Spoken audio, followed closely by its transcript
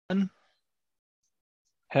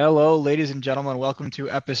Hello, ladies and gentlemen. Welcome to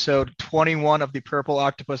episode 21 of the Purple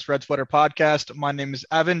Octopus Red Sweater podcast. My name is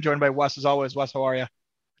Evan, joined by Wes as always. Wes, how are you?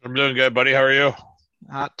 I'm doing good, buddy. How are you?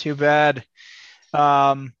 Not too bad.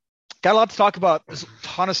 Got a lot to talk about. There's a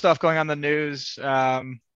ton of stuff going on in the news.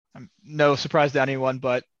 No surprise to anyone,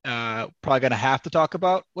 but probably going to have to talk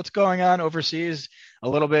about what's going on overseas a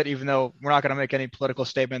little bit, even though we're not going to make any political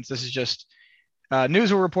statements. This is just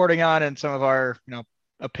news we're reporting on and some of our,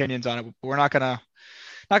 opinions on it. We're not gonna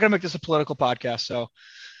make this a political podcast. So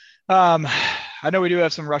I know we do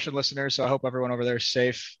have some Russian listeners, so I hope everyone over there is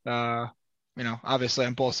safe. Obviously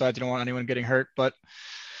on both sides, you don't want anyone getting hurt, but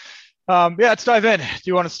let's dive in. Do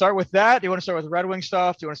you want to start with that? Do you want to start with Red Wing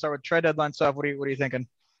stuff? Do you want to start with trade deadline stuff? What are you thinking?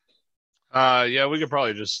 We could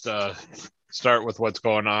probably just start with what's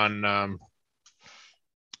going on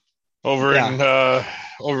over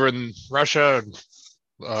in Russia,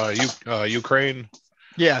 Ukraine.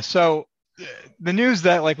 Yeah. So the news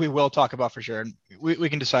that we will talk about for sure, and we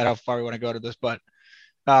can decide how far we want to go to this, but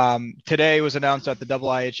today was announced that the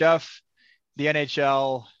IIHF, the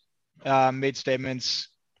NHL made statements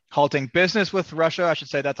halting business with Russia. I should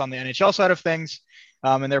say that's on the NHL side of things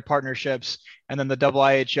and their partnerships. And then the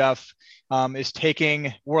IIHF is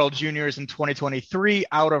taking World Juniors in 2023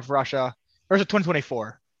 out of Russia. Or is it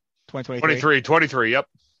 2024? 23, yep.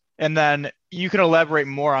 And then you can elaborate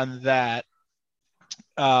more on that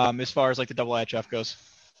as far as the IIHF goes.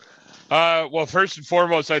 Well, first and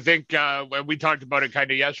foremost, I think we talked about it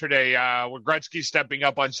kind of yesterday. Where Gretzky stepping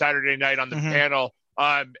up on Saturday night on the panel,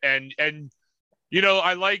 and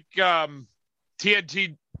I like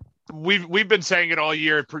TNT. We've been saying it all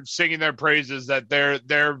year, singing their praises that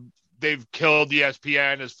they've killed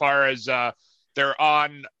ESPN as far as they're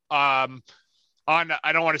on. I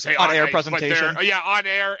don't want to say on air presentation, on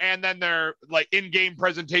air, and then their in-game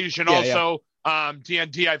presentation also.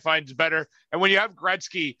 TNT I find is better. And when you have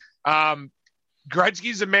Gretzky,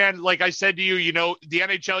 Gretzky's a man, like I said to you, the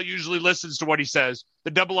NHL usually listens to what he says.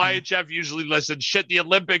 The IIHF usually listens. The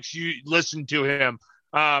Olympics, you listen to him.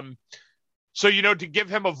 So, to give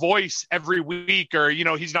him a voice every week, or,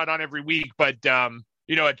 he's not on every week, but, a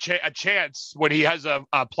chance when he has a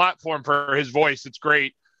platform for his voice, it's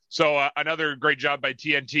great. So another great job by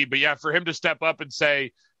TNT. But for him to step up and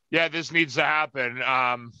say, this needs to happen.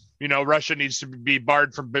 Russia needs to be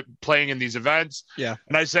barred from playing in these events. Yeah.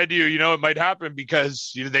 And I said to you, it might happen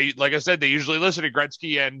because they, like I said, they usually listen to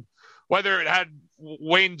Gretzky, and whether it had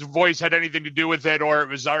Wayne's voice had anything to do with it or it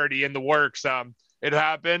was already in the works, it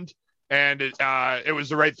happened, and it was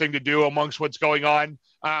the right thing to do amongst what's going on.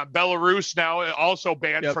 Belarus now also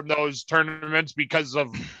banned from those tournaments because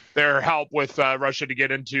of their help with Russia to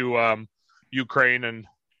get into Ukraine and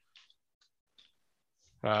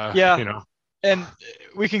And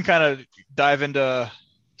we can kind of dive into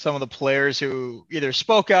some of the players who either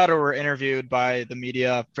spoke out or were interviewed by the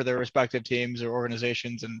media for their respective teams or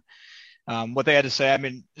organizations, and what they had to say. I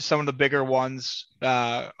mean, some of the bigger ones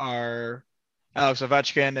are Alex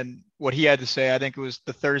Ovechkin, and what he had to say. I think it was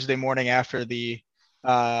the Thursday morning after the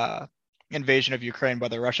invasion of Ukraine by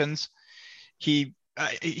the Russians. He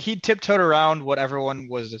tiptoed around what everyone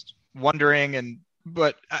was wondering,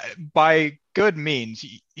 but by good means.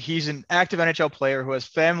 He's an active NHL player who has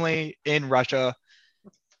family in Russia.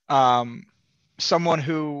 Someone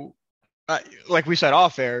who, like we said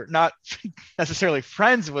off air, not necessarily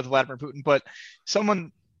friends with Vladimir Putin, but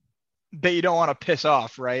someone that you don't want to piss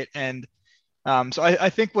off, right? And so I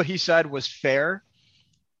think what he said was fair.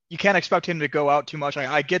 You can't expect him to go out too much.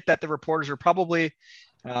 I get that the reporters are probably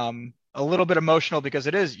a little bit emotional because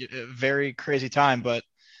it is a very crazy time, but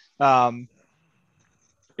I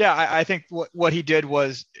think what he did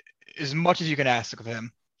was as much as you can ask of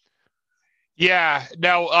him. Yeah.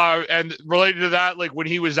 Now, and related to that, when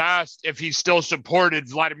he was asked if he still supported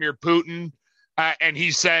Vladimir Putin, and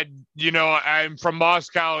he said, I'm from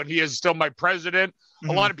Moscow and he is still my president. Mm-hmm.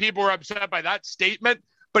 A lot of people were upset by that statement,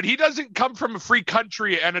 but he doesn't come from a free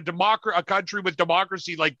country and a country with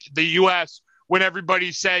democracy like the U.S. when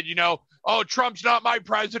everybody said, oh, Trump's not my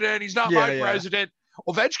president. He's not my president.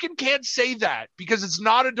 Ovechkin can't say that because it's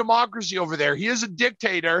not a democracy over there. He is a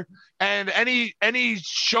dictator, and any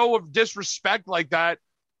show of disrespect like that,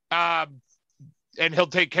 and he'll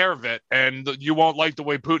take care of it. And you won't like the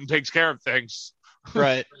way Putin takes care of things.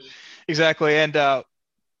 Right. Exactly. And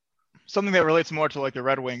something that relates more to the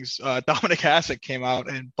Red Wings, Dominic Hasek came out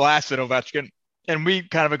and blasted Ovechkin, and we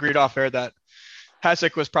kind of agreed off air that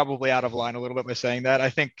Hasek was probably out of line a little bit by saying that. I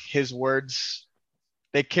think his words,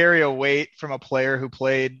 they carry a weight from a player who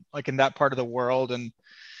played in that part of the world. And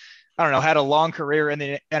I don't know, had a long career in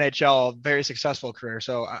the NHL, a very successful career.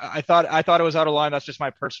 So I thought it was out of line. That's just my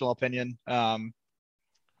personal opinion. And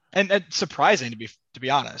surprising to be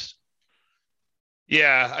honest.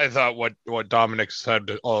 Yeah, I thought what Dominic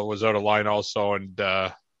said was out of line also, and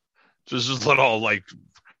just a little like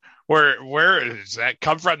where does that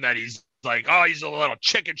come from? That he's like, oh, he's a little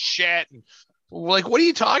chicken shit. And, like, what are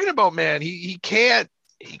you talking about, man? He can't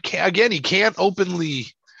again. He can't openly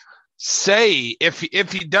say if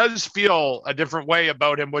he does feel a different way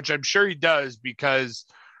about him, which I'm sure he does, because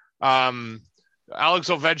Alex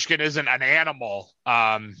Ovechkin isn't an animal.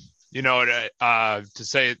 To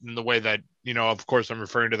say it in the way that, of course I'm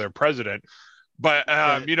referring to their president, but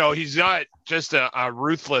Right. he's not just a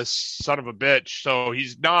ruthless son of a bitch. So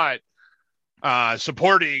he's not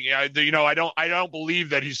supporting. I don't believe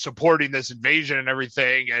that he's supporting this invasion and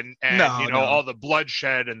everything, and No. all the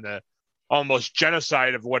bloodshed and the almost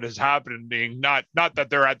genocide of what is happening. Not that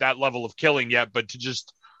they're at that level of killing yet, but to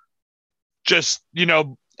just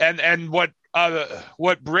and what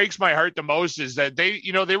breaks my heart the most is that they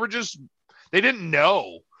didn't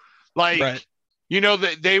know, like, Right.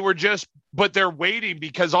 that they were just, but they're waiting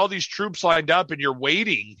because all these troops lined up, and you're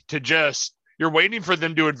waiting for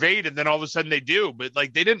them to invade, and then all of a sudden they do, but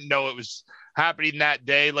like they didn't know it was happening that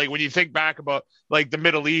day. Like when you think back about like the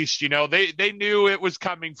Middle East, they knew it was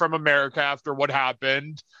coming from America after what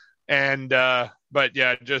happened, and but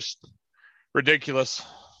yeah, just ridiculous.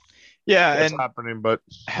 Yeah, What's and happening, but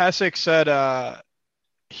Hasek said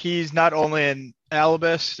he's not only an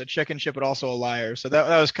alibus, a chicken shit, but also a liar. So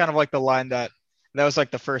that was kind of like the line that was like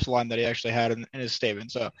the first line that he actually had in his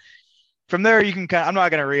statement. So from there, you can I'm not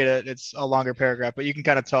going to read it. It's a longer paragraph, but you can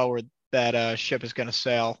kind of tell where that ship is going to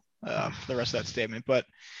sail for the rest of that statement. But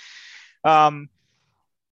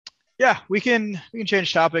yeah, we can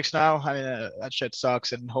change topics now. I mean, that shit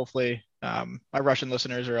sucks, and hopefully my Russian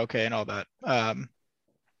listeners are okay and all that.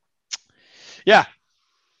 Yeah,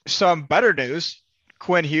 some better news.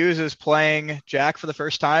 Quinn Hughes is playing Jack for the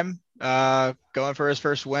first time, going for his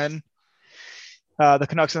first win. The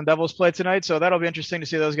Canucks and the Devils play tonight, so that'll be interesting to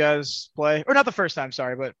see those guys play. Or not the first time,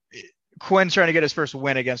 sorry, but Quinn's trying to get his first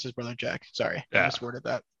win against his brother Jack. Sorry, I misworded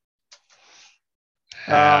that.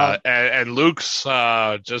 And Luke's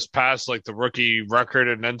just passed like the rookie record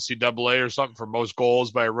in NCAA or something for most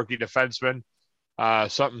goals by a rookie defenseman,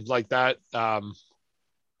 something like that.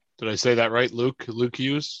 Did I say that right, Luke? Luke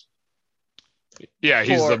Hughes? Yeah,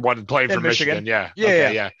 he's the one playing for Michigan. Yeah.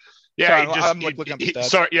 Yeah.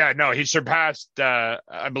 He surpassed.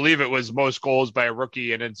 I believe it was most goals by a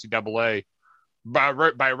rookie in NCAA by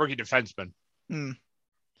a rookie defenseman.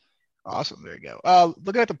 Awesome. There you go.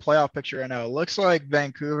 Looking at the playoff picture right now, it looks like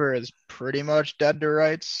Vancouver is pretty much dead to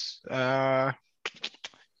rights. Unless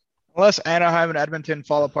Anaheim and Edmonton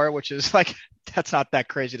fall apart, which is like, that's not that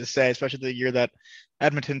crazy to say, especially the year that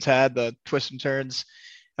Edmonton's had the twists and turns.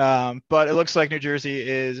 But it looks like New Jersey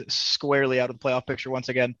is squarely out of the playoff picture once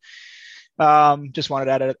again. Just wanted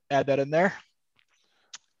to add that in there.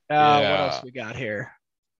 What else we got here?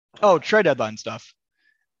 Oh, trade deadline stuff.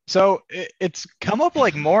 So it's come up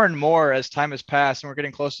like more and more as time has passed, and we're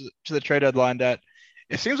getting close to the trade deadline, that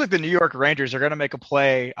it seems like the New York Rangers are going to make a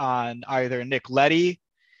play on either Nick Leddy,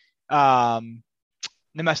 Nemesnikov,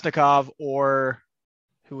 or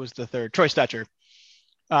who was the third? Troy Stetcher.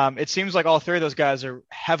 It seems like all three of those guys are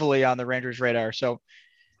heavily on the Rangers' radar. So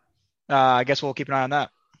I guess we'll keep an eye on that.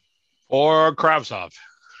 Or Kravtsov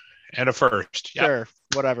and a first. Yep. Sure,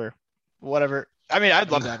 whatever. I mean,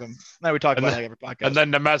 I'd love to have him. Now we talk about it every podcast. And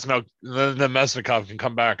then Nemesnikov can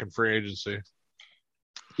come back in free agency.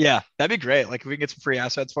 Yeah, that'd be great. Like if we can get some free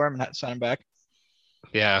assets for him and sign him back.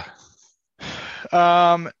 Yeah.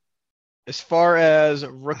 As far as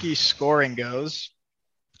rookie scoring goes,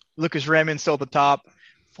 Lucas Raymond's still at the top,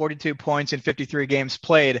 42 points in 53 games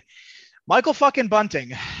played. Michael fucking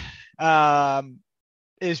Bunting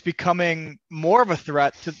is becoming more of a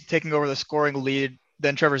threat to taking over the scoring lead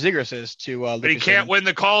than Trevor Zegras is to But he can't win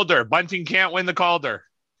the Calder. Bunting can't win the Calder.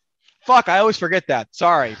 Fuck, I always forget that.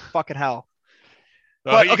 Sorry. Fucking hell.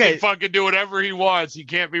 But he can fucking do whatever he wants. He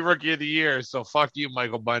can't be rookie of the year. So fuck you,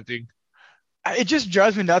 Michael Bunting. It just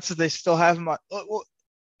drives me nuts that they still have him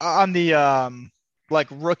on the like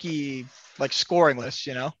rookie like scoring list,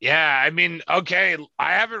 you know? Yeah, I mean, okay,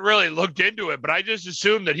 I haven't really looked into it, but I just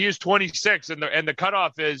assumed that he is 26 and the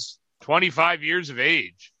cutoff is 25 years of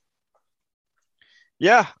age.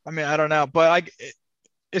 Yeah, I mean, I don't know, but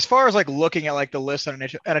as far as like looking at like the list on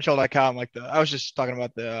NHL.com, like I was just talking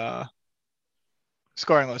about the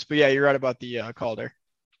scoring list, but yeah, you're right about the Calder.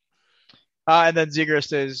 And then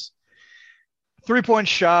Zegras is 3 points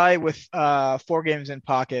shy with 4 games in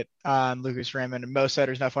pocket on Lucas Raymond. And Mo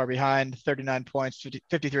Seider's not far behind, 39 points,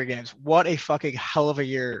 53 games. What a fucking hell of a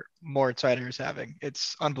year Moritz Seider is having.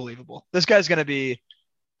 It's unbelievable. This guy's going to be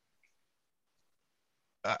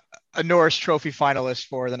a Norris Trophy finalist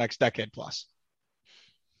for the next decade plus.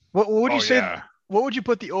 What would you say? Yeah. What would you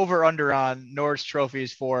put the over under on Norris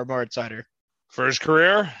trophies for Moritz Seider? For his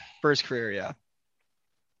career? For his career, yeah.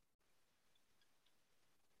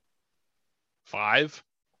 5.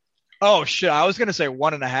 Oh shit! I was gonna say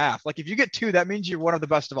 1.5. Like if you get 2, that means you're one of the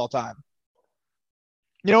best of all time.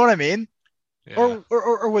 You know what I mean? Yeah.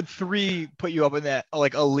 Or would 3 put you up in that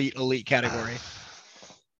like elite category?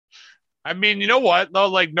 I mean, you know what? No,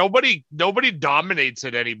 like nobody dominates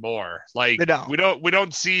it anymore. Like we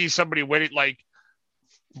don't see somebody winning like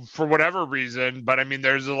for whatever reason. But I mean,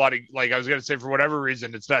 there's a lot of like I was gonna say for whatever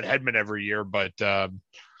reason, it's not Hedman every year, but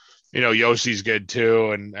Yossi's good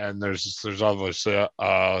too, and there's obviously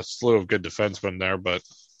a slew of good defensemen there, but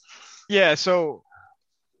yeah. So,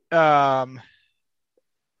 I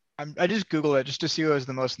just Googled it just to see who has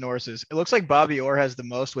the most Norrises. It looks like Bobby Orr has the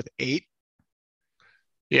most with 8.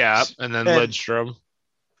 Yeah, and then Lidstrom.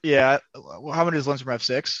 Yeah, how many does Lindstrom have?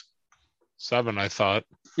 6? 7, I thought.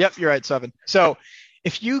 Yep, you're right, 7. So,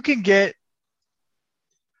 if you can get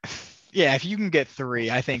 3,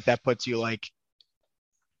 I think that puts you like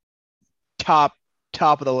top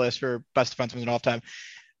of the list for best defenseman of all time.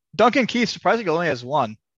 Duncan Keith surprisingly only has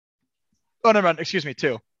 1. Oh, never mind. Excuse me,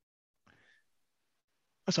 2.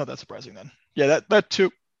 That's not that surprising then. Yeah, that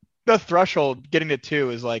 2, that threshold getting to 2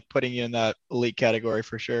 is like putting you in that elite category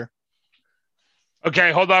for sure.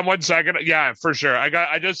 Okay, hold on 1 second. Yeah, for sure.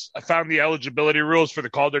 I found the eligibility rules for the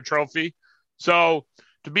Calder Trophy. So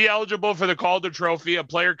to be eligible for the Calder Trophy, a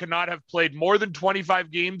player cannot have played more than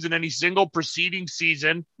 25 games in any single preceding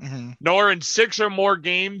season, nor in 6 or more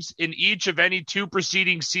games in each of any 2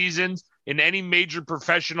 preceding seasons in any major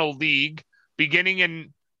professional league, beginning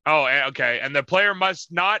in and the player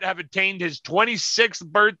must not have attained his 26th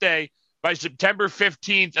birthday by September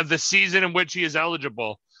 15th of the season in which he is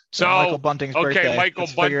eligible. So Michael Bunting's birthday. Michael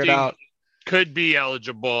Bunting could be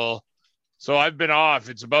eligible. So I've been off.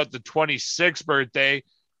 It's about the 26th birthday.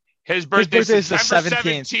 His birthday is the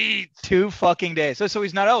 17th. 2 fucking days. So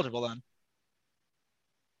he's not eligible then.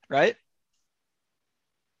 Right?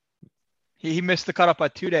 He missed the cutoff by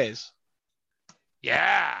 2 days.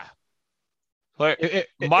 Yeah.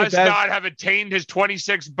 Must not have attained his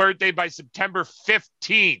 26th birthday by September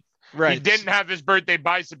 15th. Right. He didn't have his birthday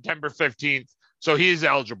by September 15th, so he is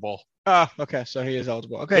eligible. Okay. So he is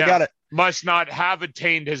eligible. Okay, got it. Must not have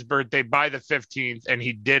attained his birthday by the 15th, and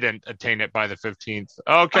he didn't attain it by the 15th.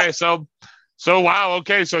 Okay, so wow.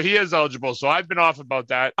 Okay, so he is eligible. So I've been off about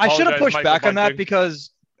that. I should have pushed back on that because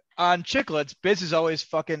on Chicklets, Biz is always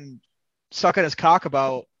fucking sucking his cock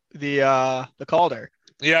about the Calder.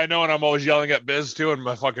 Yeah, I know, and I'm always yelling at Biz too on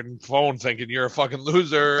my fucking phone thinking you're a fucking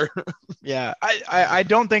loser. Yeah, I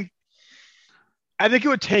don't think – I think it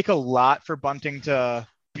would take a lot for Bunting to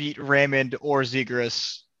beat Raymond or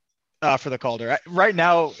Zegras for the Calder. Right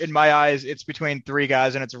now, in my eyes, it's between 3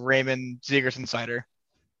 guys, and it's Raymond, Zegras, and Seider.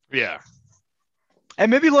 Yeah.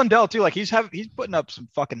 And maybe Lundell too. Like he's putting up some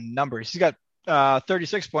fucking numbers. He's got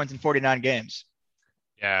 36 points in 49 games.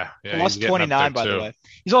 Yeah. Plus 29, by the way.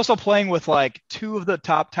 He's also playing with like 2 of the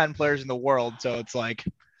top 10 players in the world. So it's like,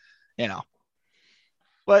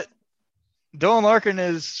 but Dylan Larkin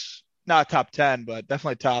is not top 10, but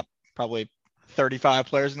definitely top probably 35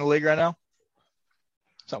 players in the league right now.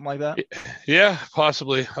 Something like that. Yeah,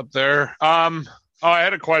 possibly up there. I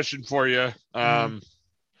had a question for you. I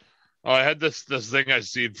had this thing I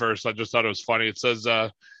seen first. I just thought it was funny. It says,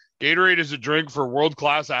 Gatorade is a drink for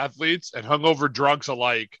world-class athletes and hungover drunks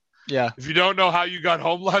alike. Yeah. If you don't know how you got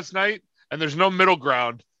home last night and there's no middle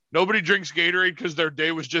ground, nobody drinks Gatorade because their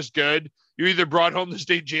day was just good. You either brought home the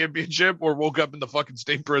state championship or woke up in the fucking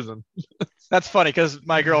state prison. That's funny because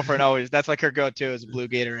my girlfriend that's like her go-to is blue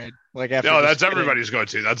Gatorade. Like that's everybody's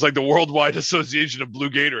go-to. That's like the worldwide association of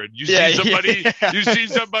blue Gatorade. You see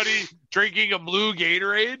somebody drinking a blue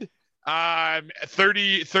Gatorade,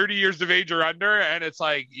 30 years of age or under, and it's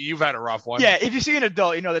like you've had a rough one. Yeah, if you see an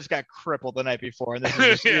adult, they just got crippled the night before, and this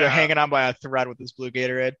is just hanging on by a thread with this blue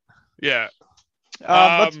Gatorade. Yeah.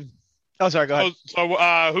 Sorry, go ahead.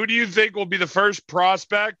 So, who do you think will be the first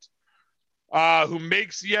prospect who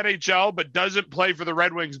makes the NHL but doesn't play for the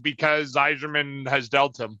Red Wings because Yzerman has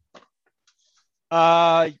dealt him?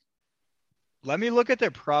 Let me look at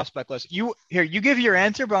their prospect list. You give your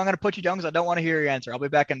answer, but I'm going to put you down because I don't want to hear your answer. I'll be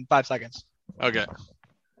back in 5 seconds. Okay.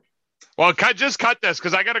 Well, just cut this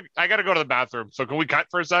because I gotta go to the bathroom. So can we cut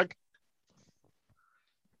for a sec?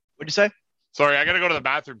 What'd you say? Sorry, I got to go to the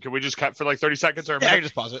bathroom. Can we just cut for like 30 seconds or a Yeah, I minute? can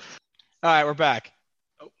just pause it. All right, we're back.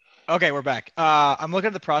 Okay, we're back. I'm looking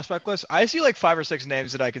at the prospect list. I see like 5 or 6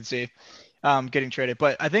 names that I can see getting traded,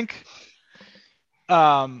 but I think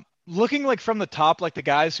looking like from the top, like the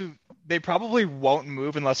guys who they probably won't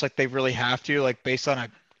move unless like they really have to, like based on a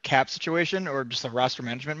cap situation or just a roster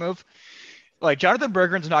management move. Like Jonathan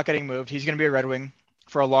Berggren's not getting moved. He's going to be a Red Wing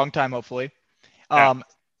for a long time, hopefully. Yeah.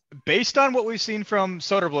 Based on what we've seen from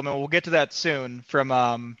Soderblom, and we'll get to that soon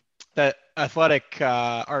from that athletic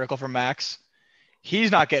article from Max,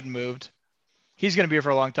 he's not getting moved. He's going to be here for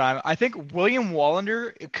a long time. I think William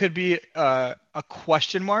Wallander could be a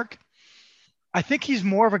question mark. I think he's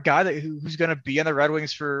more of a guy who's going to be on the Red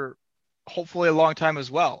Wings for hopefully a long time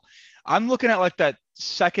as well. I'm looking at like that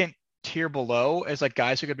second tier below as like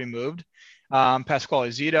guys who could be moved. Pasquale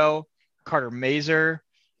Zito, Carter Mazer.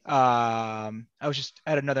 I was just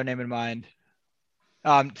had another name in mind.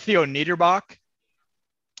 Theo Niederbach.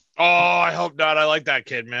 Oh, I hope not. I like that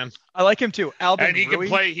kid, man. I like him too. Alvin And he Rui. can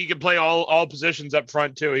play. He can play all positions up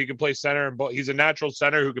front too. He can play center, and he's a natural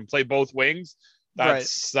center who can play both wings.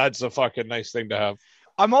 That's a fucking nice thing to have.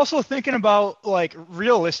 I'm also thinking about like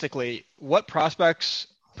realistically, what prospects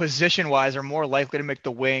position wise are more likely to make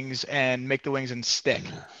the wings and stick.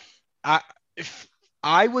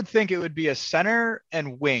 I would think it would be a center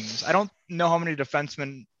and wings. I don't know how many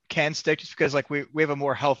defensemen can stick just because like we have a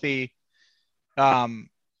more healthy spot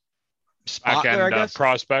Back there, I end guess.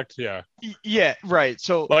 prospect, yeah. Yeah, right.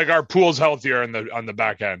 So Like our pool's healthier on the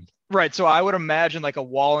back end. right. So I would imagine like a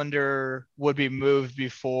Wallander would be moved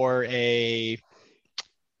before a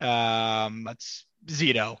that's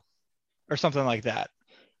Zito or something like that.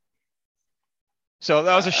 So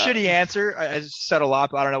that was a shitty answer. I said a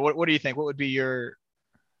lot, but I don't know. What do you think? What would be your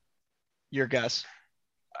guess?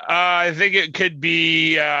 I think it could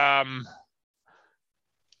be no,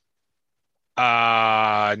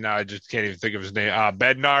 I just can't even think of his name.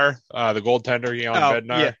 Bednar, the goaltender, Bednar.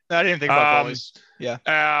 Yeah, I didn't even think about goalies. Yeah.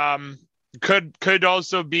 Could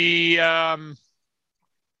also be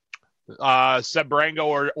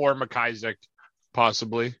Sebrango or McIsaac,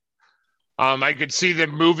 possibly. I could see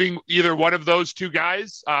them moving either one of those two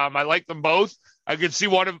guys. I like them both. I could see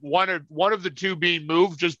one of the two being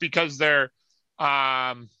moved just because they're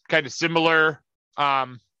kind of similar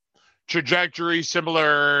trajectory,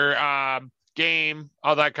 similar game,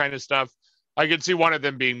 all that kind of stuff. I could see one of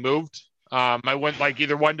them being moved. I wouldn't like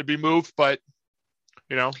either one to be moved, but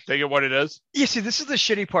take it what it is. Yeah, see, this is the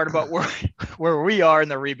shitty part about where we are in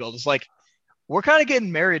the rebuild. It's like we're kind of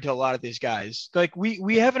getting married to a lot of these guys. Like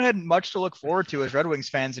we haven't had much to look forward to as Red Wings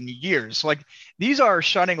fans in years. So, like these are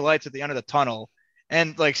shining lights at the end of the tunnel,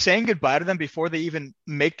 and like saying goodbye to them before they even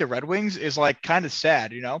make the Red Wings is like kind of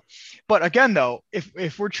sad, But again, though,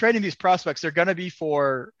 if we're trading these prospects, they're going to be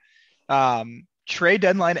for trade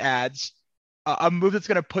deadline ads, a move that's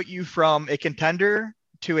going to put you from a contender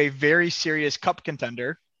to a very serious cup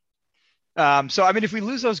contender. So I mean, if we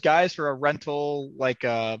lose those guys for a rental, like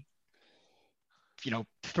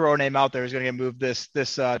throw a name out there who's going to get moved this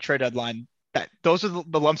trade deadline, those are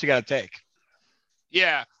the lumps you got to take.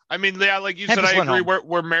 Yeah, I mean, yeah, like you said, I agree.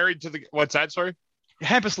 We're married to the what's that? Sorry,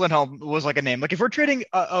 Hampus Lindholm was like a name. Like if we're trading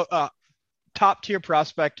a top tier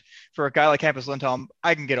prospect for a guy like Hampus Lindholm,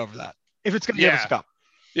 I can get over that if it's going to give us a cup.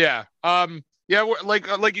 Yeah. Yeah,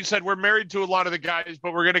 like you said, we're married to a lot of the guys,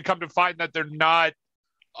 but we're going to come to find that they're not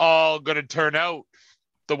all going to turn out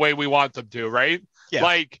the way we want them to, right? Yeah.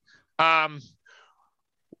 Like,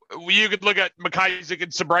 you could look at McIsaac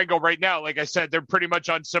and Sebrango right now. Like I said, they're pretty much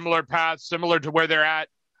on similar paths, similar to where they're at,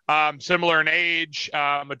 similar in age,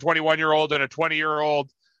 a 21-year-old and a 20-year-old.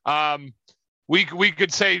 We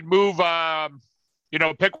could say move,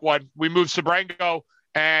 pick one. We move Sebrango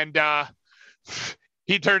and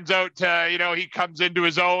he turns out to, he comes into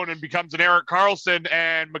his own and becomes an Erik Karlsson,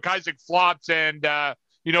 and McIsaac flops and,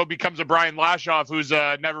 becomes a Brian Lashoff who's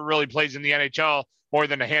never really plays in the NHL more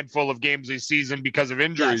than a handful of games a season because of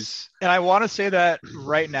injuries. Yes. And I want to say that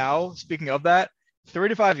right now, speaking of that, 3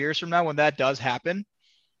 to 5 years from now, when that does happen,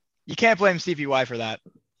 you can't blame Stevie Y for that.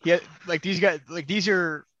 These guys, like these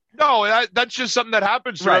are. No, that's just something that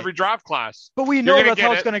happens for every draft class. But we know that's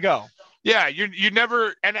how it's going to go. Yeah, you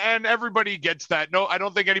never and everybody gets that. No, I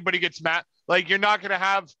don't think anybody gets mad. Like you're not going to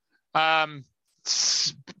have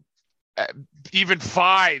even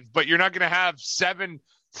 5, but you're not going to have 7,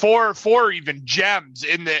 4 even gems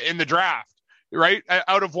in the draft, right?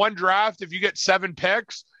 Out of one draft, if you get 7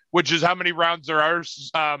 picks, which is how many rounds there are,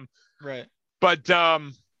 right? But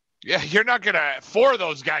yeah, you're not going to. 4 of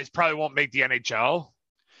those guys probably won't make the NHL.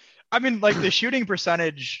 I mean, like the shooting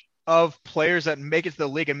percentage of players that make it to the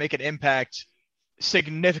league and make an impact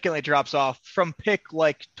significantly drops off from pick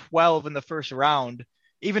like 12 in the first round,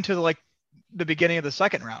 even to like the beginning of the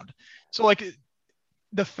second round. So like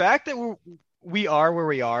the fact that we are where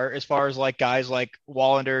we are as far as like guys like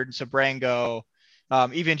Wallander and Sabrango,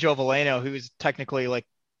 even Joe Veleno, who is technically like,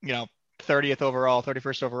 30th overall,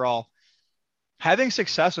 31st overall, having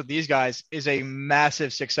success with these guys is a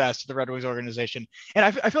massive success to the Red Wings organization. And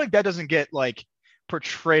I feel like that doesn't get like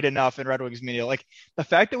portrayed enough in Red Wings media. Like the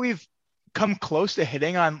fact that we've come close to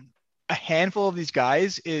hitting on a handful of these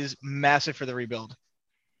guys is massive for the rebuild.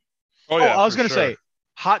 Oh, yeah, I was going to say,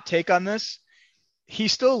 hot take on this.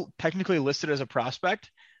 He's still technically listed as a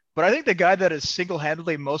prospect, but I think the guy that is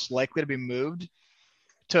single-handedly most likely to be moved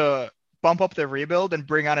to bump up the rebuild and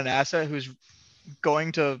bring on an asset who's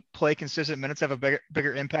going to play consistent minutes, have a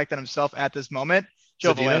bigger impact on himself at this moment,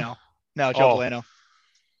 Joe Veleno. No, Joe Veleno.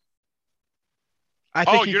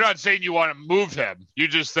 You're not saying you want to move him. You're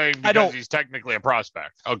just saying because he's technically a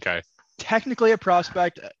prospect. Okay. Technically a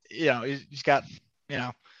prospect. He's got,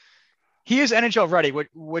 he is NHL ready,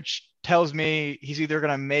 which tells me he's either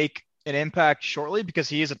going to make an impact shortly because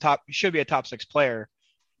he should be a top 6 player,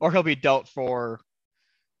 or he'll be dealt for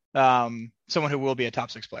someone who will be a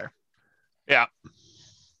top 6 player. Yeah.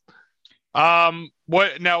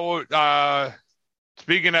 What now?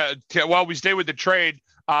 Speaking of, while we stay with the trade,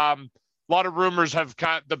 a lot of rumors have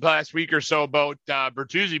caught the past week or so about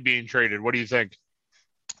Bertuzzi being traded. What do you think?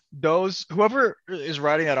 Whoever is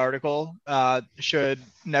writing that article should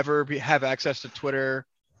never have access to Twitter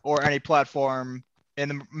or any platform in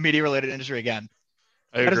the media related industry again.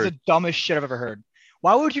 That is the dumbest shit I've ever heard.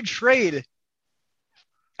 Why would you trade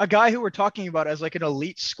a guy who we're talking about as like an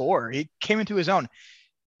elite scorer? He came into his own.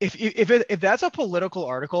 If that's a political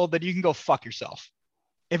article, then you can go fuck yourself.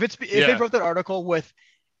 If they wrote that article with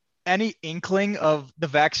any inkling of the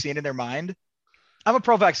vaccine in their mind, I'm a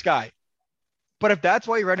pro-vax guy. But if that's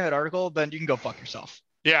why you're writing that article, then you can go fuck yourself.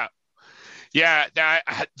 Yeah.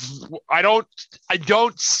 I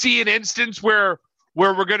don't see an instance where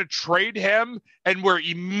we're going to trade him and we're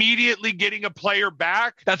immediately getting a player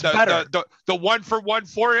back. That's better. The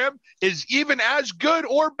 1-for-1 for him is even as good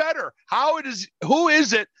or better. Who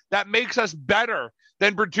is it that makes us better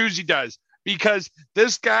than Bertuzzi does? Because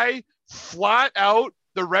this guy, flat out,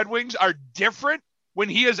 the Red Wings are different when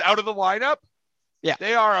he is out of the lineup. Yeah.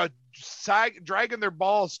 They are a dragging their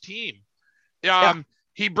balls team.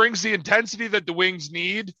 He brings the intensity that the Wings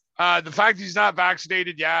need. The fact he's not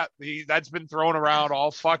vaccinated yet, that's been thrown around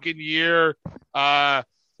all fucking year. But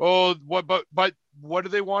what do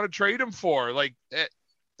they want to trade him for? Like,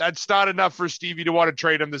 that's not enough for Stevie to want to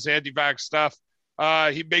trade him this anti-vax stuff.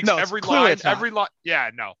 He makes every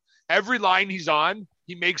line he's on,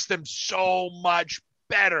 he makes them so much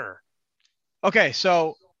better. Okay,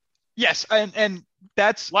 so yes, and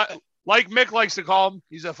that's like Mick likes to call him.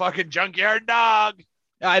 He's a fucking junkyard dog.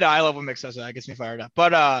 I know. I love when Mick says that. It gets me fired up.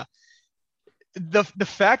 But the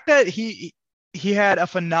fact that he had a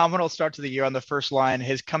phenomenal start to the year on the first line,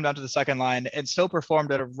 has come down to the second line and still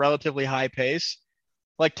performed at a relatively high pace,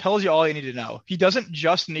 like tells you all you need to know. He doesn't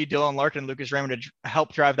just need Dylan Larkin and Lucas Raymond to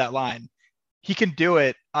help drive that line. He can do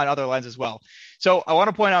it on other lines as well. So I want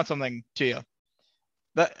to point out something to you.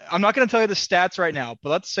 I'm not going to tell you the stats right now, but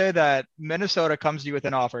let's say that Minnesota comes to you with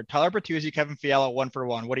an offer. Tyler Bertuzzi, Kevin Fiala,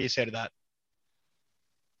 1-for-1. What do you say to that?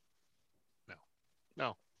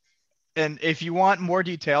 No. And if you want more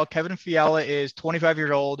detail, Kevin Fiala is 25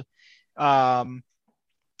 years old. And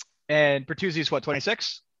Bertuzzi is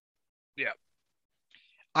 26? Yeah.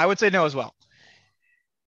 I would say no as well.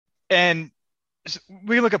 And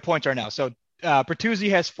we can look at points right now. So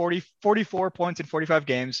Bertuzzi has 44 points in 45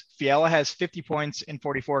 games. Fiala has 50 points in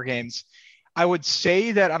 44 games. I would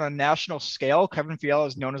say that on a national scale, Kevin Fiala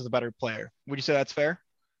is known as the better player. Would you say that's fair?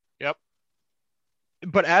 Yep.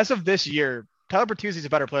 But as of this year, Tyler Bertuzzi is a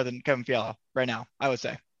better player than Kevin Fiala right now, I would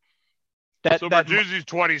say. Bertuzzi's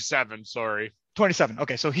 27, sorry. 27.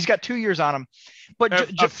 Okay, so he's got 2 years on him. But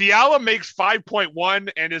Fiala makes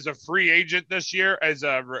 5.1 and is a free agent this year as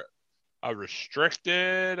a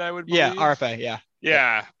restricted, I would believe. Yeah, RFA, yeah.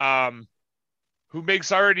 Yeah. Who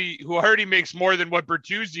already makes more than what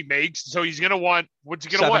Bertuzzi makes, so he's gonna want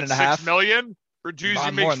 $6 million?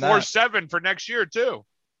 Bertuzzi makes 4.7 for next year too.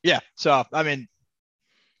 Yeah. So I mean,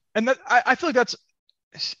 and I feel like that's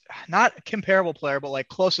not a comparable player, but like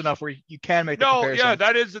close enough where you can make the comparison. Yeah,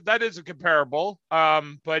 that is a comparable.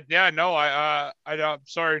 But yeah, no, I'm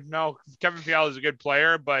sorry, no, Kevin Fiala is a good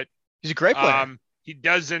player, but he's a great player. He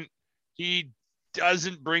doesn't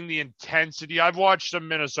bring the intensity. I've watched some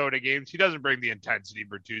Minnesota games. He doesn't bring the intensity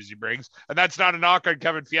Bertuzzi brings, and that's not a knock on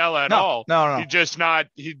Kevin Fiala at all. No. He's not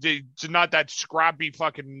that scrappy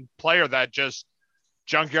fucking player that just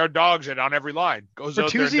junkyard dogs it on every line. Goes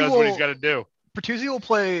out there and Bertuzzi does what he's got to do. Bertuzzi will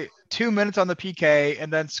play 2 minutes on the PK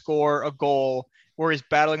and then score a goal where he's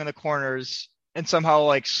battling in the corners and somehow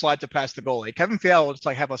like slide to past the goalie. Kevin Fiala will just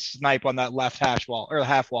like have a snipe on that left hash wall or the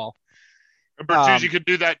half wall. And Bertuzzi could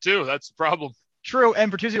do that too. That's the problem. True,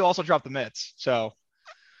 and Bertuzzi will also drop the mitts. So,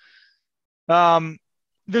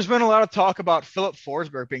 there's been a lot of talk about Philip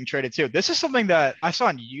Forsberg being traded too. This is something that I saw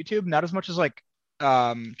on YouTube, not as much as like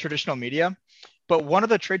traditional media, but one of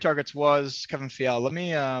the trade targets was Kevin Fiala. Let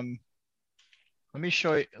me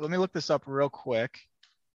show you. Let me look this up real quick.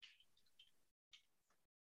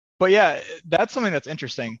 But yeah, that's something that's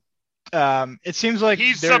interesting. It seems like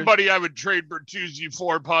he's somebody I would trade Bertuzzi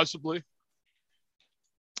for, possibly.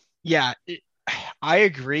 Yeah, I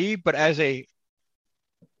agree. But as a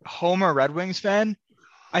Homer Red Wings fan,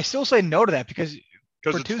 I still say no to that because it's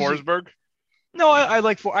Forsberg. No,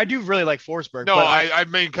 I do really like Forsberg. No, I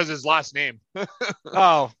mean because his last name.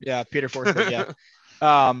 Oh yeah, Peter Forsberg. Yeah.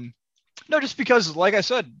 No, just because, like I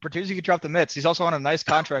said, Bertuzzi could drop the mitts. He's also on a nice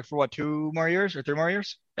contract for what, 2 more years or 3 more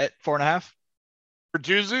years at 4.5.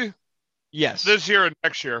 Bertuzzi? Yes. This year and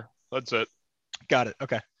next year. That's it. Got it.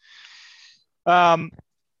 Okay.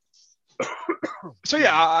 So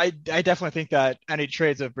yeah, I definitely think that any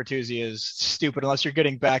trades of Bertuzzi is stupid unless you're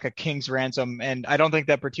getting back a king's ransom, and I don't think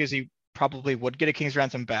that Bertuzzi probably would get a king's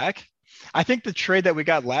ransom back. I think the trade that we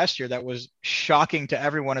got last year that was shocking to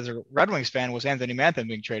everyone as a Red Wings fan was Anthony Mantha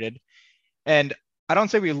being traded. And I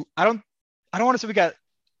don't want to say we got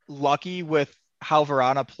lucky with how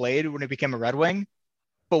Vrana played when he became a Red Wing,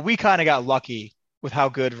 but we kind of got lucky with how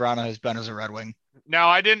good Vrana has been as a Red Wing. Now,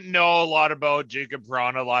 I didn't know a lot about Jacob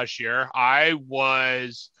Vrana last year. I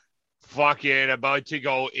was fucking about to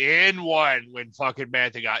go in one when fucking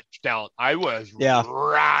Mantha got dealt. I was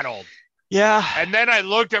rattled. Yeah. And then I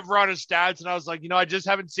looked at Vrana's stats and I was like, I just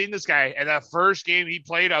haven't seen this guy. And that first game he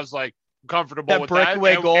played, I was like, comfortable with that.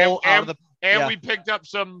 Breakaway goal and we picked up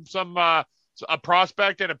a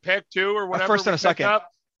prospect and a pick too, or whatever. A first and a second. Up.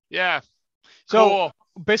 Yeah. So cool.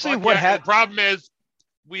 Basically, what happened? The problem is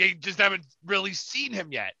we just haven't really seen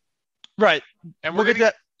him yet. Right. And we'll get to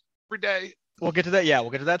that every day. We'll get to that. Yeah, we'll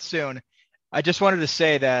get to that soon. I just wanted to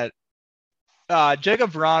say that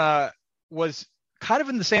Jacob Vrana was kind of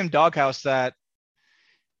in the same doghouse that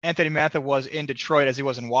Anthony Mantha was in Detroit as he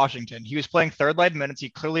was in Washington. He was playing third line minutes. He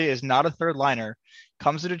clearly is not a third liner.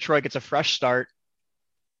 Comes to Detroit, gets a fresh start,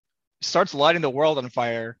 starts lighting the world on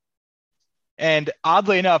fire. And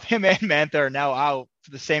oddly enough, him and Mantha are now out for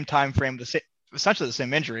the same time frame, essentially the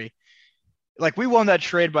same injury. Like, we won that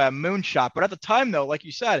trade by a moonshot. But at the time, though, like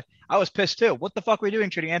you said, I was pissed too. What the fuck were we doing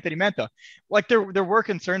trading Anthony Mantha? Like, there were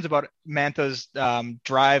concerns about Mantha's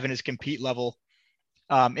drive and his compete level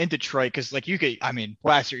in Detroit, because like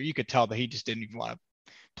last year you could tell that he just didn't even want to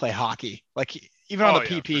play hockey. Like even on the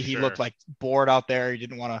PP, he looked like bored out there. He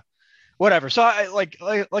didn't want to, whatever. So I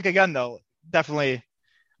like again though, definitely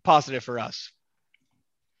positive for us.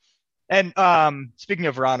 And speaking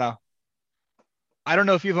of Vrana, I don't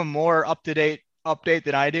know if you have a more up-to-date update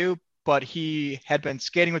than I do, but he had been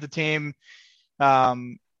skating with the team. I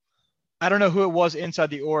don't know who it was inside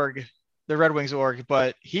the org, the Red Wings org,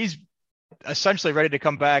 but he's essentially ready to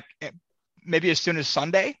come back maybe as soon as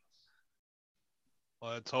Sunday.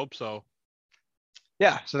 Let's hope so.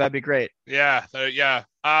 Yeah, so that'd be great. Yeah.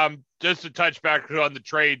 Just to touch back on the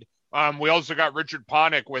trade, we also got Richard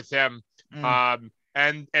Panik with him, and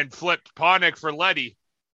flipped Panik for Leddy.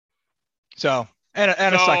 So and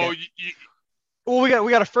a second. Well, we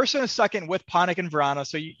got a first and a second with Panik and Vrana.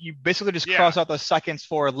 So you basically just cross out the seconds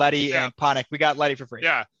for Leddy and Panik. We got Leddy for free.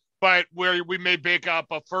 Yeah. But we may bake up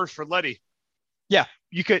a first for Leddy. Yeah,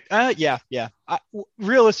 you could. Yeah.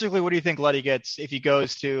 Realistically, what do you think Leddy gets if he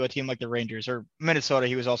goes to a team like the Rangers or Minnesota?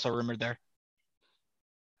 He was also rumored there.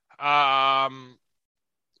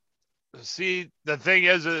 See, the thing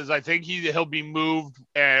is I think he'll be moved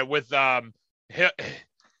with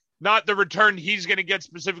not the return he's going to get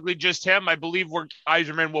specifically just him. I believe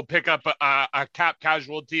Yzerman will pick up a cap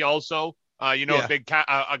casualty also.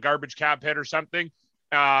 A garbage cap hit or something.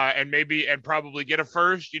 And probably get a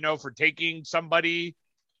first, for taking somebody.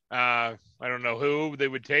 I don't know who they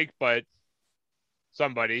would take, but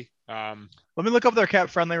somebody. Let me look up their cap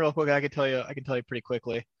friendly real quick. I can tell you pretty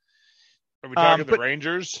quickly. Are we talking the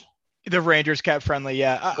Rangers? The Rangers cap friendly,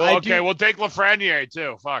 yeah. We'll take Lafreniere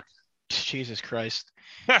too. Fuck. Jesus Christ.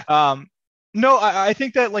 No, I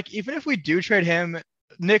think that like even if we do trade him,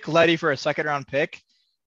 Nick Leddy for a second round pick,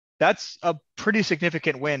 that's a pretty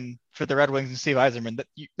significant win for the Red Wings and Steve Yzerman.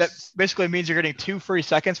 That basically means you're getting 2 free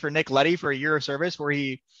seconds for Nick Leddy for a year of service where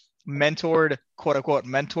he quote unquote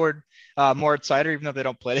mentored Moritz Seider, even though they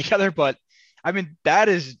don't play together. But I mean, that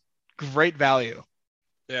is great value.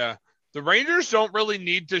 Yeah. The Rangers don't really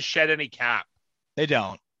need to shed any cap. They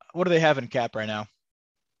don't. What do they have in cap right now?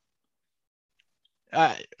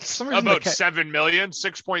 For some reason About 7 million,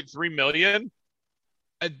 6.3 million.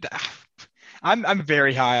 uh, I'm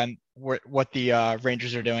very high on what the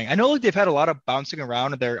Rangers are doing. I know like they've had a lot of bouncing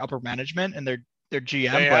around in their upper management and their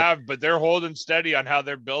GM, They but have, but they're holding steady on how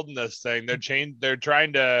they're building this thing. They're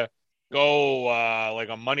trying to go like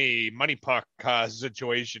a money puck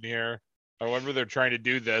situation here. However, they're trying to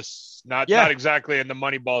do this. Not yeah, exactly in the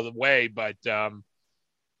money ball way, but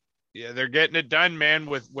yeah, they're getting it done, man,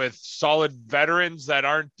 with solid veterans that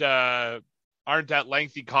aren't that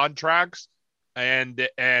lengthy contracts, and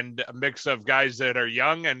a mix of guys that are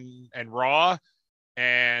young and raw,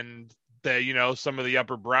 and some of the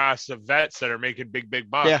upper brass of vets that are making big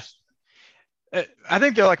bucks. yeah. I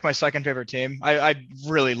think they're like my second favorite team. I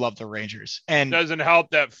really love the Rangers, and Doesn't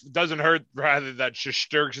hurt rather that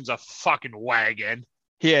Shesterkin's a fucking wagon.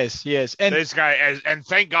 he is, and This guy and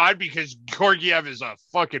thank God, because Georgiev is a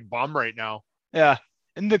fucking bum right now. yeah.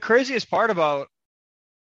 And the craziest part about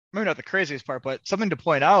maybe not the craziest part, but something to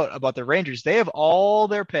point out about the Rangers, they have all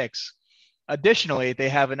their picks. Additionally, they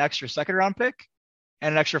have an extra second round pick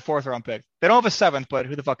and an extra fourth round pick. They don't have a seventh, but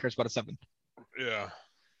who the fuck cares about a seventh? Yeah.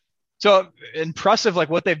 So impressive, like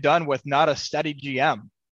what they've done with not a steady GM.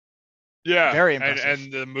 Yeah. Very impressive.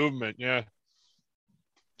 And the movement. Yeah.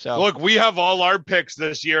 So look, we have all our picks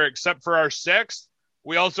this year except for our sixth.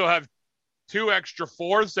 We also have 2 extra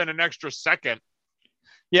fourths and an extra second.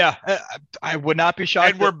 Yeah, I would not be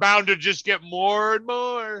shocked. And we're bound to just get more and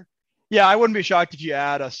more. Yeah, I wouldn't be shocked if you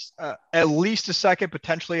add at least a second,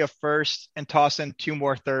 potentially a first, and toss in 2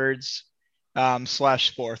 more thirds /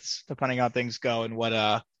 fourths, depending on how things go and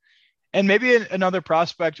and maybe another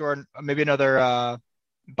prospect or maybe another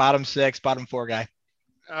bottom 6, bottom 4 guy.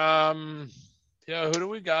 Yeah, who do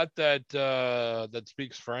we got that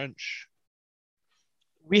speaks French?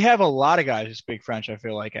 We have a lot of guys who speak French, I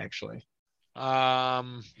feel like, actually.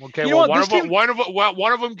 Okay, well,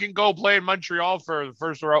 one of them can go play in Montreal for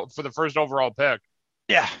the first overall pick.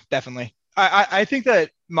 Yeah, definitely. I think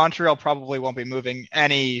that Montreal probably won't be moving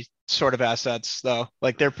any sort of assets, though.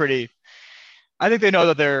 Like I think they know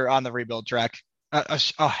that they're on the rebuild track,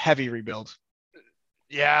 a heavy rebuild.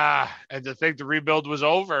 Yeah, and to think the rebuild was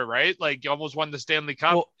over, right? Like you almost won the Stanley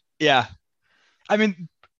Cup. Well, yeah, I mean,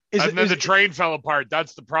 the train fell apart.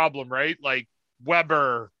 That's the problem, right? Like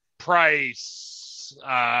Weber, Price,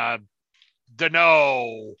 Deneau.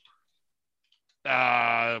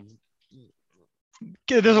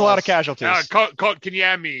 There's a lot of casualties.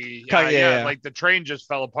 Kanyemi. Yeah, like the train just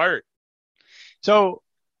fell apart. So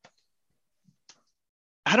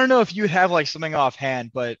I don't know if you have like something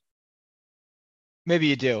offhand, but maybe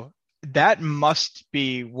you do. That must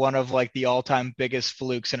be one of like the all-time biggest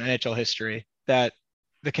flukes in NHL history that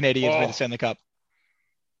the Canadiens made the Stanley Cup.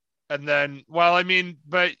 And then, well, I mean,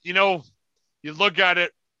 but you look at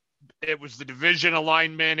it, it was the division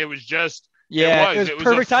alignment. It was just, it was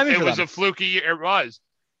perfect timing. It was a fluky year. It was.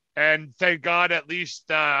 And thank God, at least,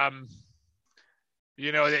 it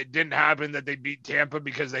didn't happen that they beat Tampa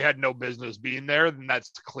because they had no business being there. And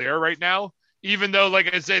that's clear right now. Even though,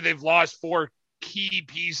 like I say, they've lost 4 key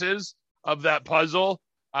pieces of that puzzle.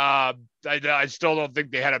 I still don't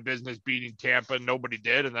think they had a business beating Tampa. Nobody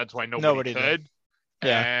did, and that's why nobody could. Did.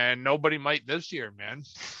 Yeah, and nobody might this year, man.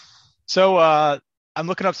 So I'm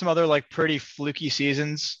looking up some other like pretty fluky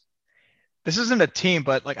seasons. This isn't a team,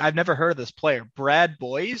 but like I've never heard of this player. Brad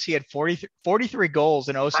Boyes, he had 43 goals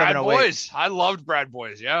in 07-08. Brad Boyes, I loved Brad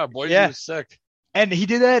Boyes. Yeah, Boyes was sick. And he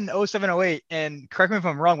did that in 07-08. And correct me if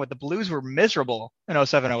I'm wrong, but the Blues were miserable in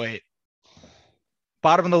 07-08.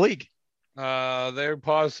 Bottom of the league. They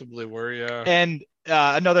possibly were, yeah. And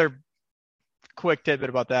another quick tidbit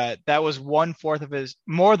about that. That was more than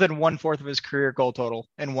 1/4 of his career goal total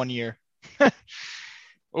in 1 year.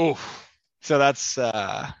 Oof. So that's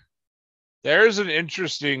there's an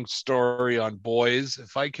interesting story on Boyes,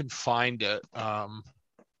 if I can find it.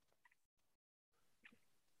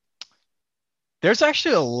 There's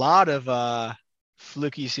actually a lot of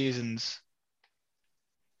fluky seasons.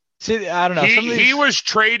 See, I don't know. He was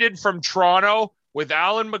traded from Toronto with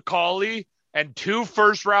Alan McCauley and 2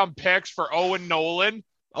 first-round picks for Owen Nolan.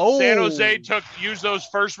 Oh. San Jose used those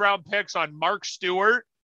first-round picks on Mark Stewart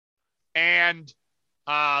and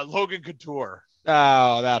Logan Couture.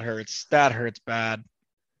 Oh, that hurts. That hurts bad.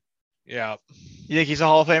 Yeah. You think he's a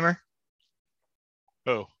Hall of Famer?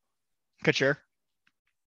 Who? Couture.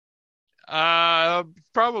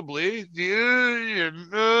 Probably.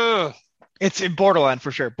 It's in borderline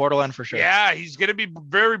for sure. Borderline for sure. Yeah, he's going to be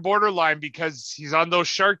very borderline because he's on those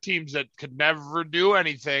Shark teams that could never do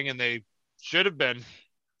anything, and they should have been.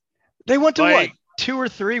 They went to what? 2 or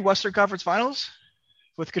 3 Western Conference Finals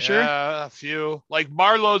with Couture? Yeah, a few. Like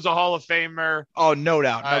Marlowe's a Hall of Famer. Oh, no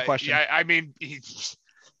doubt. No question. Yeah, I mean, he's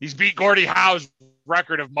beat Gordie Howe's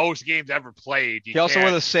record of most games ever played. He also wore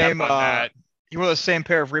the same he wore the same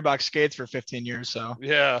pair of Reebok skates for 15 years. So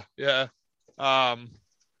yeah.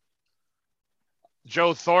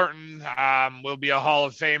 Joe Thornton will be a Hall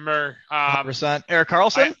of Famer. 100%. Erik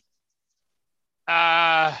Karlsson?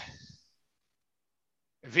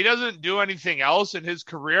 If he doesn't do anything else in his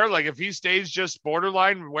career, like if he stays just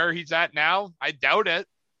borderline where he's at now, I doubt it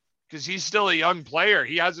because he's still a young player.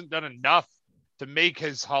 He hasn't done enough to make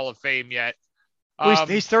his Hall of Fame yet.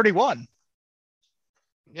 He's 31.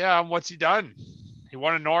 Yeah, what's he done? He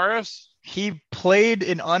won a Norris? He played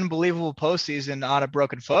an unbelievable postseason on a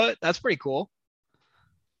broken foot. That's pretty cool.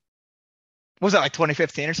 Was that like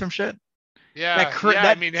 2015 or some shit? Yeah,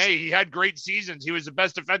 I mean, hey, he had great seasons. He was the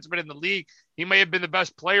best defenseman in the league. He may have been the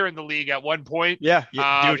best player in the league at one point. Yeah,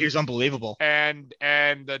 dude, he was unbelievable. And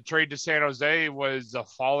the trade to San Jose was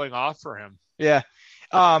falling off for him. Yeah.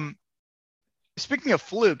 Speaking of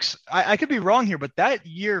flukes, I could be wrong here, but that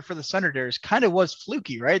year for the Senators kind of was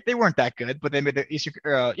fluky, right? They weren't that good, but they made the Eastern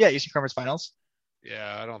Conference Finals.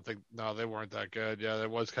 Yeah, I don't think they weren't that good. Yeah,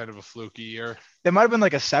 that was kind of a fluky year. They might have been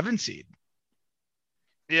like a 7 seed.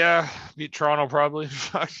 Yeah, beat Toronto probably.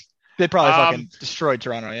 They probably fucking destroyed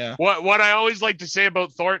Toronto. Yeah. What I always like to say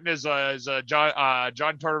about Thornton is a John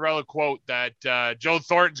Tortorella quote that Joe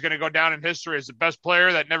Thornton's going to go down in history as the best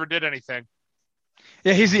player that never did anything.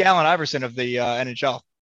 Yeah, he's the Allen Iverson of the NHL.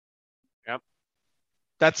 Yep.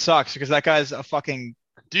 That sucks because that guy's a fucking.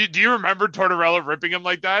 Do you remember Tortorella ripping him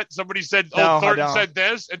like that? Somebody said, Thornton said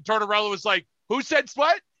this, and Tortorella was like, "Who said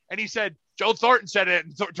what?" And he said, "Joe Thornton said it."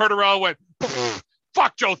 And Tortorella went,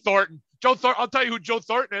 "Fuck Joe Thornton. I'll tell you who Joe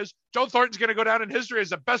Thornton is. Joe Thornton's going to go down in history as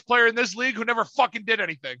the best player in this league who never fucking did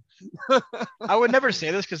anything." I would never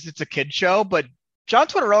say this because it's a kid show, but John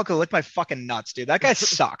Tortorella could lick my fucking nuts, dude. That guy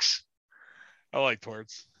sucks. I like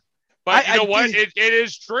Torts. But you know what? It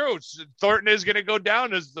is true. Thornton is going to go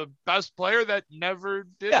down as the best player that never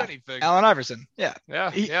did anything. Allen Iverson. Yeah.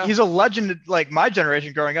 He's a legend. Like my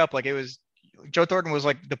generation growing up, like it was Joe Thornton was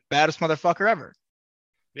like the baddest motherfucker ever.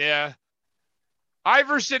 Yeah.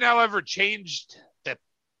 Iverson, however, changed the,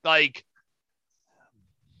 like,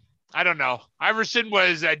 I don't know. Iverson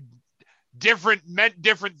was meant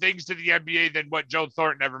different things to the NBA than what Joe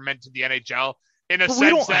Thornton ever meant to the NHL. In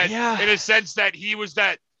a sense that he was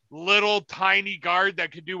that little tiny guard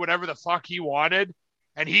that could do whatever the fuck he wanted,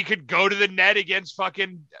 and he could go to the net against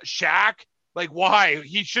fucking Shaq. Like, why?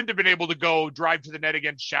 He shouldn't have been able to go drive to the net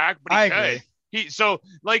against Shaq, but he could. So,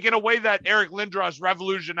 like, in a way that Eric Lindros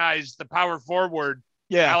revolutionized the power forward,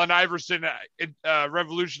 Allen Iverson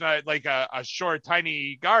revolutionized like a short,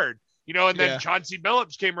 tiny guard. You know, and then Chauncey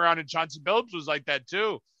Billups came around, and Chauncey Billups was like that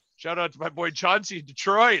too. Shout out to my boy Chauncey in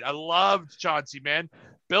Detroit. I loved Chauncey, man.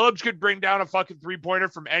 Billups could bring down a fucking 3-pointer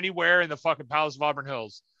from anywhere in the fucking Palace of Auburn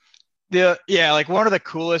Hills. Like one of the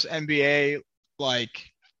coolest NBA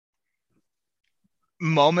like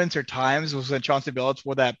moments or times was when Chauncey Billups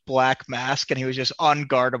wore that black mask and he was just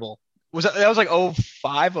unguardable. That was like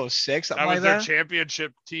 05, 06, something like that? That was their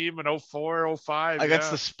championship team in 04, 05.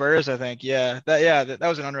 Against the Spurs, I think. Yeah. That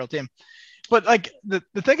was an unreal team. But like the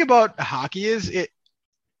thing about hockey is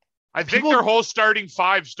I think their whole starting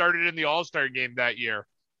 5 started in the All-Star game that year.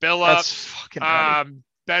 Billups,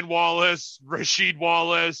 Ben Wallace, Rasheed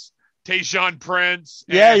Wallace, Tayshaun Prince.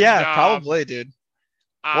 Probably, dude.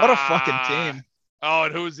 What a fucking team. Oh,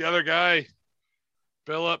 and who was the other guy?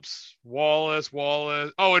 Billups, Wallace.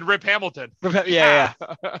 Oh, and Rip Hamilton. Yeah.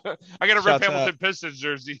 I got a Rip Hamilton Pistons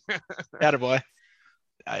jersey. Attaboy.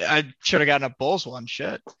 I should have gotten a Bulls one.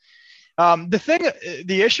 Shit.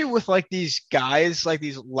 The issue with like these guys, like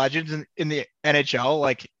these legends in the NHL,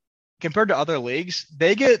 like compared to other leagues,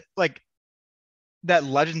 they get like that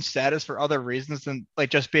legend status for other reasons than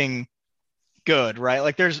like just being good, right?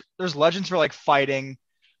 Like there's legends for like fighting,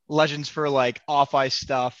 legends for like off ice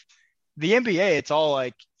stuff. The NBA, it's all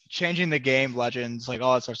like changing the game, legends, like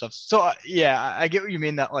all that sort of stuff. So I get what you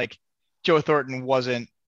mean that like Joe Thornton wasn't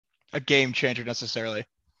a game changer necessarily.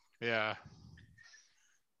 Yeah.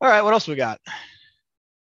 All right, what else we got?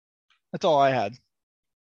 That's all I had.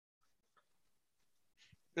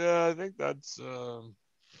 Yeah, I think that's about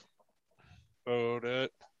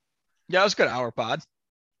it. Yeah, it was a good hour pod.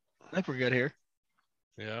 I think we're good here.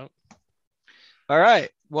 Yeah. All right.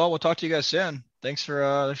 Well, we'll talk to you guys soon. Thanks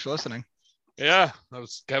for listening. Yeah.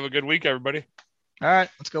 Have a good week, everybody. All right.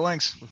 Let's go Lynx.